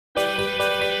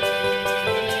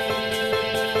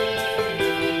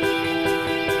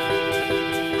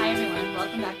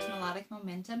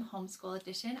Homeschool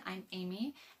Edition. I'm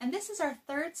Amy, and this is our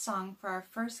third song for our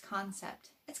first concept.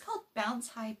 It's called Bounce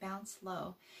High, Bounce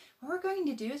Low. What we're going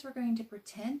to do is we're going to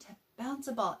pretend to bounce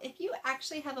a ball. If you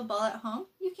actually have a ball at home,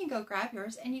 you can go grab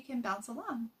yours and you can bounce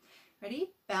along. Ready?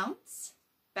 Bounce,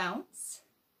 bounce,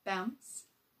 bounce,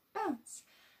 bounce.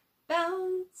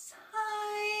 Bounce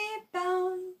high,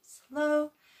 bounce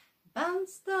low.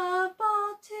 Bounce the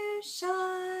ball to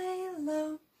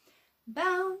Shiloh.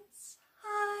 Bounce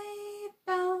high,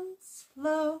 bounce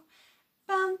low.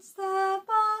 Bounce the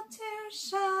ball to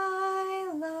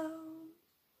Shiloh.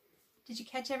 Did you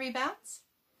catch every bounce?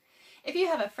 If you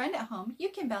have a friend at home, you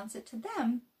can bounce it to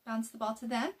them. Bounce the ball to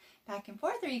them, back and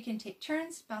forth, or you can take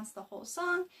turns, bounce the whole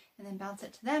song, and then bounce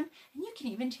it to them. And you can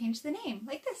even change the name,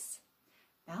 like this.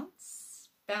 Bounce,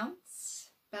 bounce,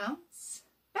 bounce,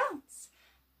 bounce.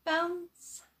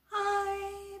 Bounce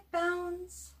high,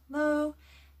 bounce low.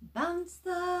 Bounce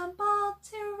the ball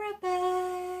to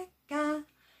Rebecca.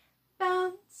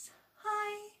 Bounce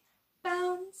high,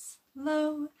 bounce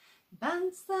low.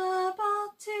 Bounce the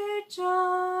ball to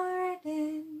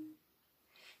Jordan.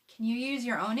 Can you use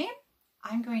your own name?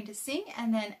 I'm going to sing,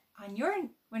 and then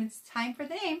when it's time for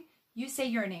the name, you say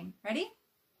your name. Ready?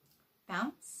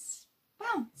 Bounce,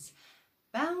 bounce,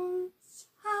 bounce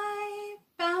high,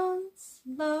 bounce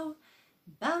low.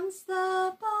 Bounce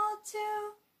the ball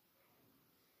to.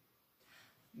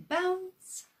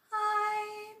 Bounce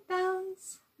high,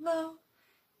 bounce low.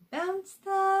 Bounce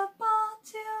the ball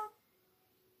to.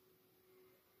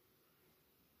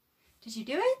 Did you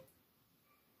do it?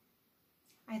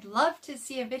 I'd love to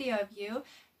see a video of you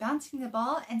bouncing the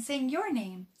ball and saying your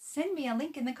name. Send me a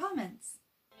link in the comments.